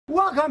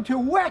Welcome to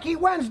Wacky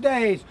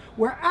Wednesdays,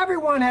 where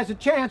everyone has a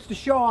chance to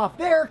show off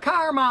their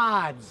car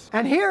mods.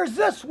 And here's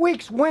this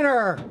week's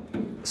winner.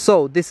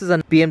 So this is a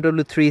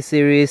BMW 3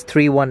 Series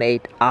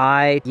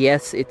 318i.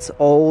 Yes, it's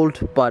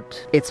old,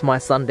 but it's my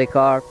Sunday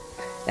car.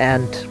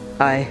 And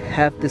I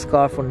have this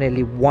car for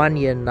nearly 1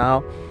 year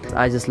now.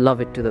 I just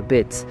love it to the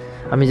bits.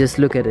 I mean, just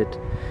look at it.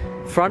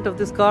 Front of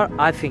this car,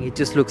 I think it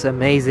just looks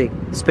amazing.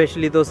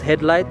 Especially those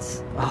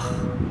headlights.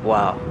 Oh,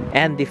 wow.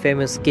 And the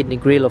famous kidney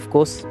grille, of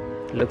course.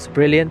 Looks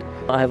brilliant.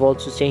 I have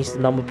also changed the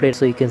number plate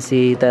so you can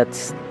see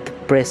that's the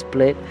press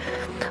plate.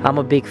 I'm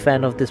a big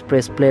fan of this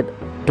press plate.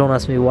 Don't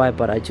ask me why,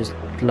 but I just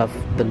love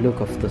the look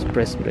of this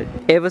press plate.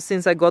 Ever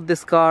since I got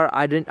this car,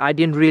 I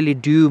didn't really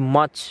do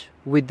much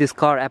with this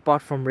car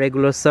apart from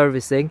regular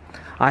servicing.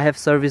 I have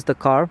serviced the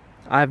car.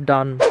 I've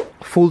done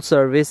full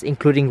service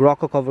including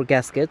rocker cover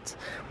gaskets,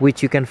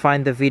 which you can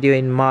find the video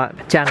in my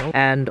channel,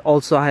 and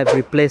also I have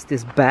replaced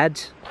this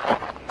badge,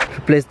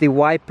 replace the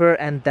wiper,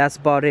 and that's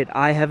about it.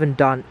 I haven't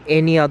done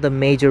any other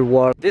major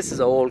work. This is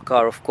an old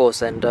car, of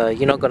course, and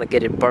you're not gonna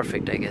get it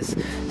perfect, I guess.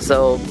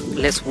 So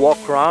let's walk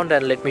around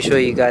and let me show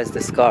you guys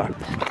this car.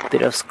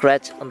 Bit of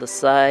scratch on the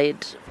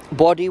side.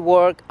 Body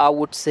work, I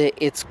would say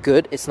it's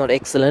good, it's not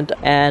excellent,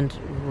 and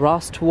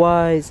rust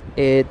wise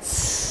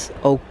it's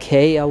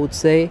okay. I would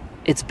say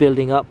it's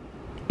building up.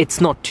 It's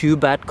not too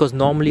bad, because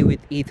normally with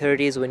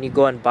E30s, when you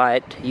go and buy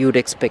it, you'd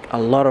expect a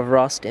lot of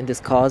rust in these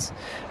cars,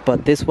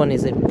 but this one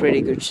is in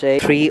pretty good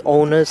shape. 3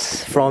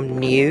 owners from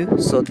new,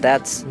 so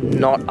that's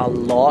not a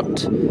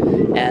lot,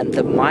 and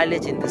the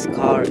mileage in this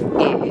car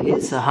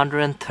is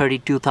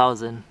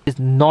 132,000. It's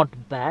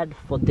not bad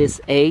for this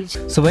age.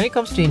 So when it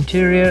comes to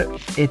interior,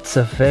 it's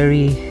a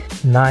very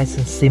nice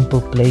and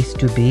simple place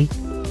to be.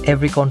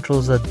 Every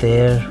controls are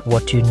there,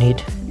 what you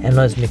need.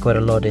 Annoys me quite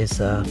a lot is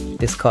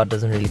this car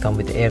doesn't really come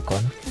with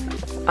aircon.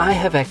 I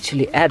have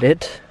actually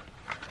added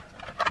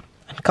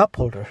a cup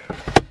holder,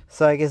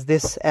 so I guess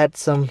this adds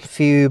some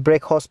few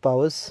brake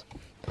horsepowers.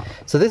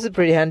 So this is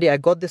pretty handy. I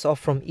got this off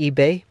from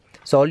eBay,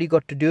 so all you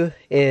got to do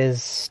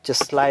is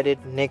just slide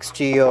it next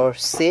to your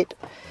seat,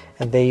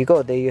 and there you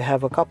go, there you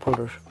have a cup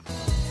holder.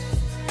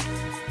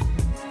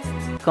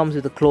 Comes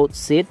with a cloth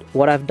seat.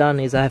 What I've done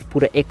is I've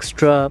put an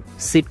extra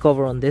seat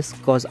cover on this,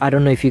 because I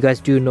don't know if you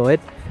guys do know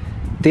it,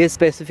 these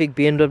specific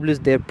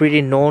BMWs, they're pretty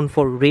known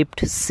for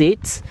ripped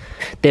seats.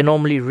 They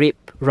normally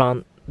rip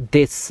around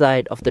this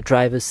side of the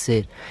driver's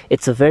seat.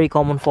 It's a very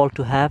common fault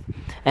to have.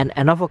 And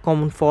another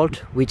common fault,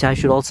 which I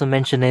should also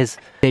mention, is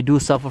they do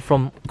suffer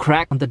from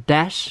crack on the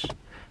dash.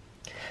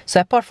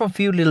 So apart from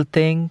few little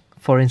things,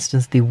 for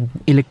instance the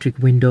electric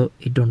window,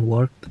 it don't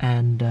work,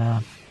 and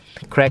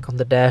crack on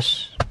the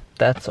dash,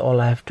 that's all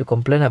I have to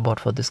complain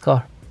about for this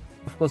car.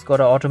 Of course, got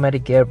an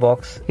automatic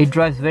gearbox. It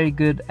drives very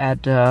good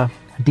at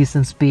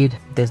decent speed.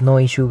 There's no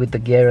issue with the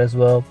gear as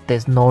well.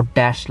 There's no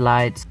dash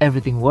lights.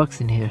 Everything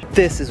works in here.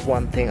 This is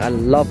one thing I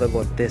love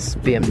about this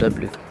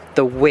BMW.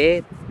 The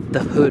way the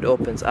hood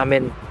opens. I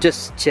mean,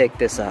 just check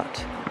this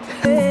out.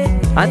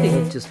 I think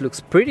it just looks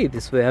pretty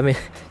this way. I mean,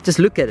 just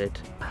look at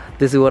it.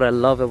 This is what I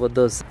love about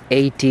those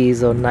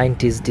 80s or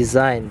 90s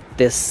design.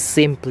 They're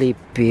simply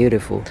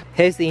beautiful.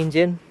 Here's the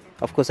engine.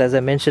 Of course, as I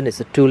mentioned, it's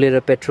a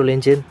 2-liter petrol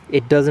engine.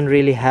 It doesn't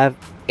really have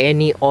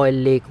any oil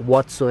leak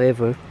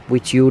whatsoever,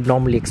 which you would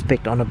normally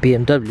expect on a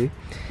BMW.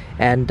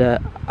 And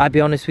I'll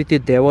be honest with you,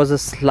 there was a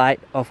slight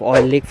of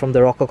oil leak from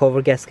the rocker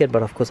cover gasket,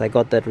 but of course I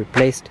got that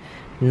replaced.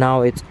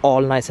 Now it's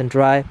all nice and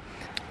dry.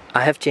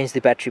 I have changed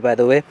the battery, by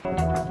the way.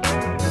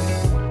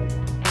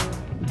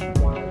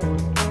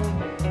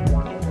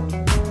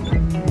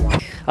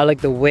 I like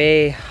the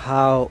way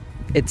how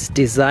it's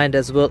designed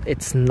as well.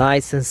 It's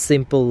nice and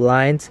simple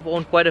lines. I've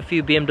owned quite a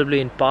few BMW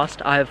in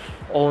past. I've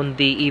owned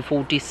the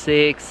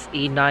E46,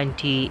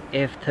 E90,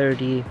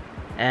 F30,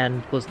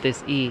 and of course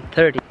this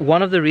E30.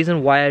 One of the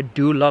reasons why I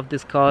do love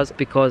these cars,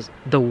 because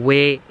the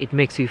way it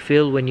makes you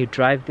feel when you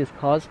drive these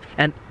cars,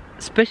 and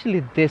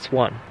especially this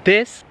one.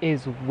 This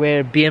is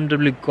where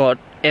BMW got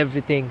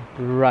everything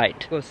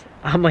right. Of course,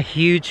 I'm a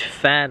huge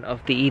fan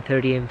of the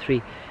E30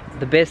 M3.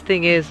 The best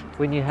thing is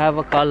when you have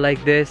a car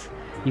like this,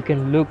 you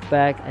can look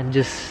back and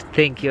just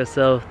think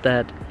yourself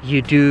that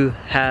you do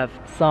have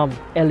some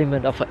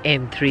element of an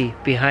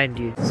M3 behind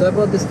you. So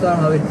about this car,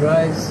 how it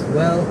drives,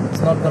 well, it's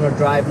not gonna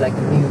drive like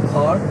a new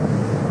car,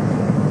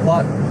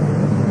 but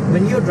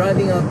when you're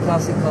driving a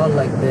classic car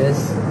like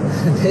this,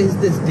 there's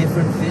this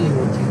different feeling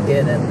what you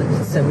get, and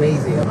it's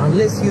amazing.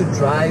 Unless you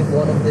drive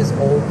one of these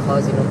old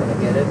cars, you're not gonna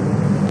get it.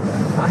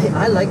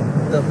 I like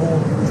the whole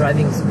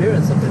driving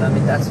experience of it. I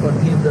mean, that's what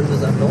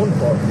BMWs are known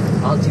for,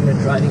 ultimate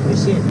driving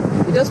machine.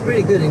 It does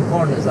pretty good in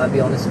corners, I'll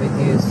be honest with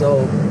you.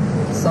 So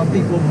some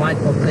people might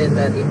complain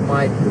that it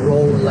might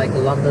roll like a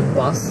London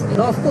bus. You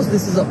know, of course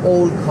this is an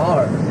old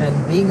car,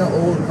 and being an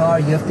old car,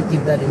 you have to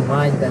keep that in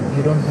mind, that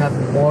you don't have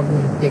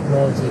modern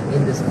technology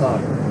in this car.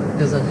 It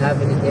doesn't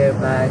have any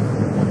airbag,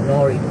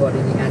 nor it got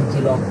any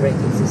anti-lock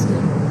braking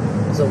system.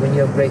 So when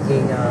you're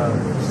braking,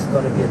 you just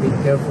gotta be a bit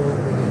careful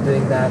when you're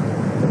doing that.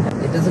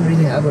 It doesn't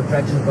really have a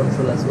traction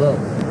control as well.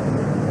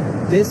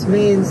 This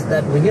means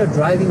that when you're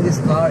driving this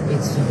car,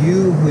 it's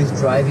you who is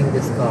driving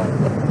this car.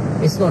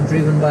 It's not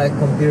driven by a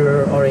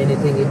computer or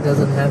anything. It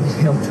doesn't have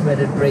the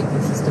automated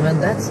braking system, and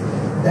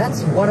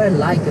that's what I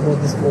like about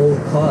these old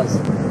cars.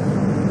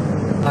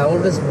 I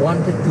always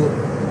wanted to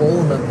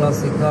own a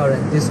classic car,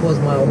 and this was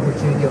my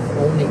opportunity of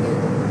owning it.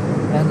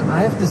 And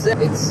I have to say,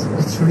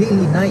 it's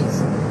really nice.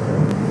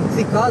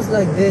 See, cars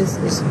like this,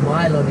 a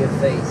smile on your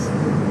face.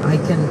 I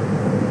can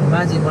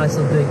imagine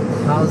myself doing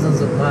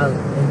thousands of miles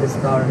in this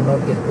car and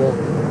not get bored.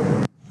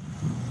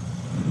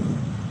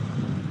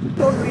 You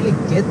don't really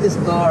get this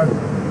car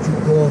to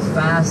go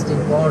fast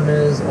in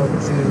corners or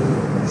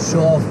to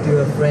show off to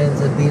your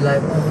friends and be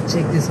like, oh,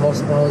 check this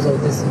horsepower, or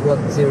this is what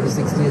 0 to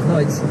 60 is. No,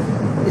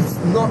 it's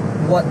not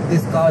what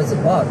this car is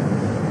about.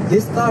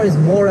 This car is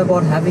more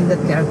about having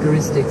that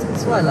characteristics.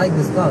 That's why I like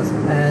these cars,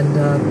 and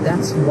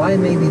that's why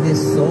maybe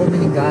there's so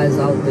many guys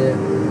out there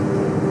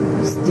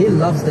who still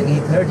loves the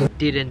E30.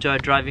 Did enjoy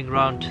driving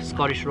around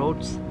Scottish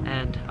roads,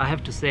 and I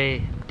have to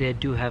say they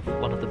do have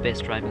one of the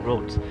best driving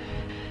roads.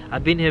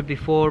 I've been here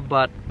before,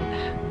 but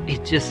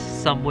it's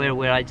just somewhere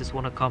where I just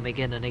want to come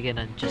again and again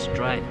and just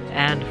drive.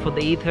 And for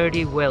the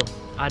E30, well,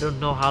 I don't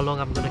know how long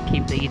I'm gonna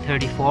keep the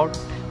E30 for,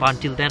 but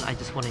until then I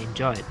just want to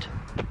enjoy it.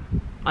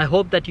 I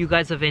hope that you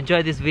guys have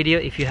enjoyed this video.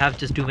 If you have,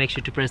 just do make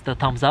sure to press the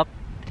thumbs up.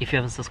 If you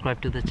haven't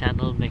subscribed to the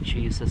channel, make sure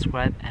you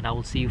subscribe, and I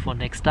will see you for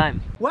next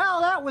time.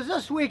 Well, that was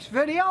this week's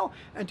video,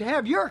 and to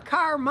have your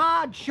car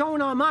mod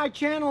shown on my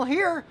channel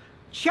here,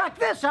 check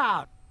this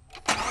out.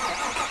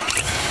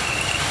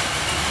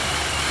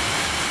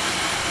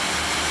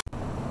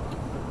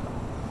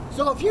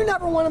 So if you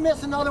never want to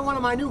miss another one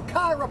of my new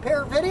car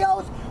repair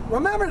videos,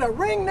 remember to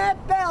ring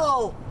that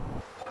bell.